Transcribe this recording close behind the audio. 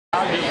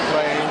I'll be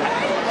playing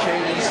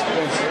Katie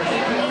Spencer,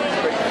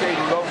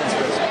 Katie Logan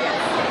Spencer.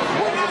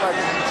 What would you like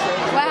to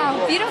say? Wow,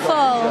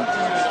 beautiful.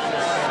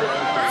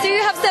 So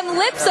you have some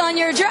lips on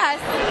your dress.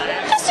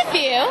 Just a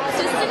few.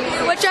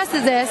 What dress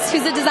is this?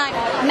 Who's the designer?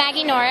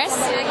 Maggie Norris.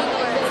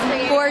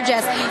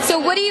 Gorgeous. So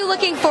what are you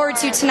looking forward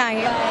to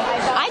tonight?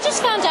 I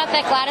just found out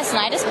that Gladys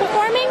Knight is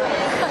performing.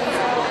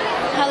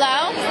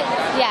 Hello?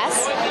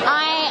 Yes.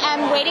 I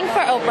am waiting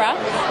for Oprah.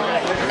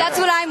 That's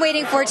what I'm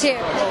waiting for too.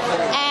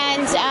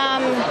 And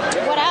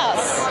what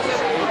else?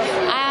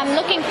 I'm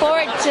looking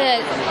forward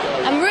to,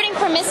 I'm rooting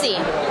for Missy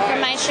for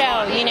my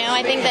show. You know,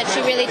 I think that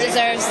she really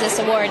deserves this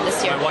award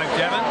this year. My wife,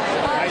 Devin.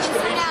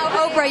 Now,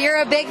 Oprah,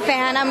 you're a big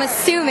fan, I'm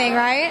assuming,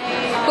 right?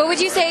 What would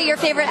you say your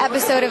favorite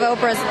episode of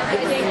Oprah's?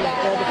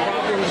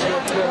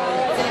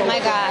 Oh my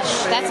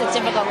gosh, that's a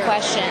difficult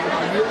question.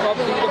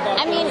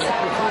 I mean,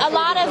 a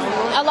lot of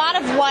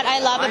what I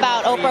love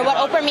about Oprah, what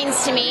Oprah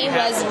means to me,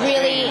 was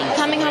really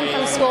coming home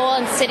from school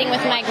and sitting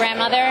with my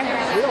grandmother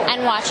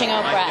and watching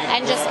Oprah,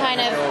 and just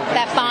kind of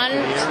that bond,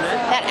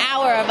 that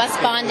hour of us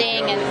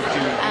bonding, and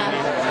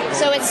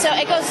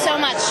it goes so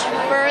much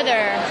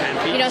further,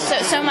 you know,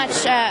 so much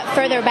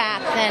further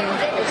back than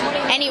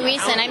any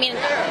recent. I mean,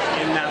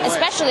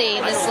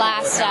 especially this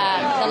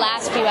the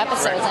last few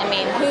episodes. I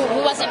mean,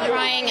 who wasn't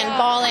crying and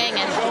bawling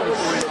and.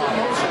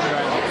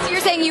 So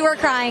you're saying you were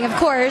crying, of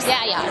course.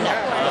 Yeah, no.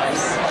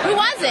 Who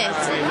wasn't?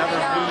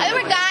 There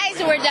were guys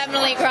who were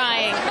definitely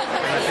crying.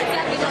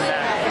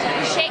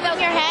 Shake out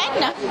your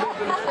head? No.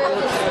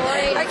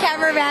 Our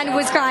cameraman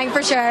was crying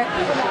for sure.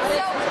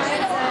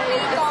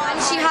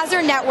 She has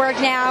her network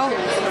now.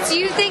 Do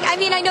you think, I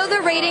mean, I know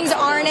the ratings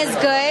aren't as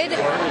good.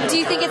 Do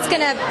you think it's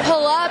going to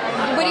pull up?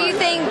 What do you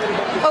think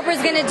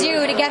Oprah's going to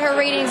do to get her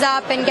ratings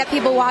up and get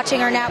people watching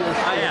her network?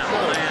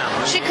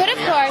 She could, of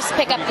course,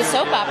 pick up the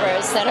soap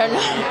operas that are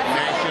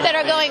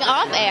going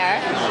off air.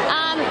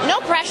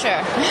 No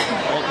pressure.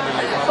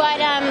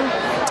 But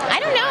I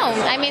don't know.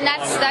 I mean,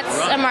 that's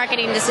a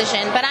marketing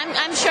decision. But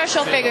I'm sure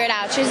she'll figure it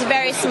out. She's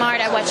very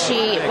smart at what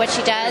she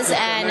does,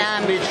 and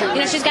you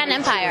know, she's got an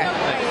empire.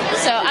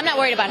 So I'm not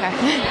worried about her.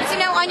 So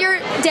now, on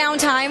your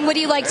downtime, what do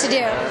you like to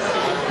do?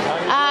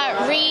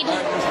 Read.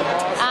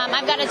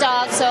 I've got a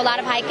dog, so a lot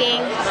of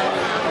hiking.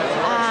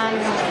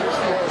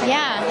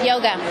 Yeah,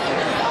 yoga.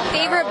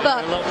 Favorite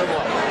book?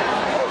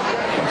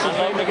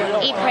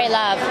 Eat, Pray,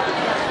 Love.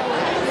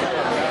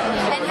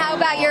 And how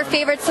about your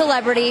favorite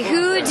celebrity?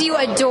 Who do you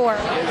adore?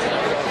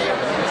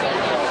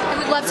 Who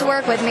would love to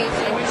work with me?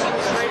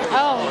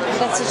 Oh,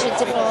 that's such a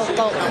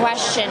difficult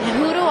question.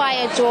 Who do I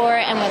adore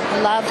and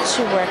would love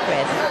to work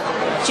with?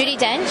 Judi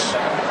Dench?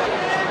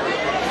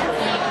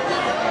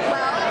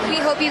 Well, we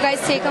hope you guys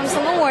take home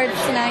some awards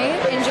tonight.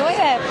 Enjoy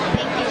it.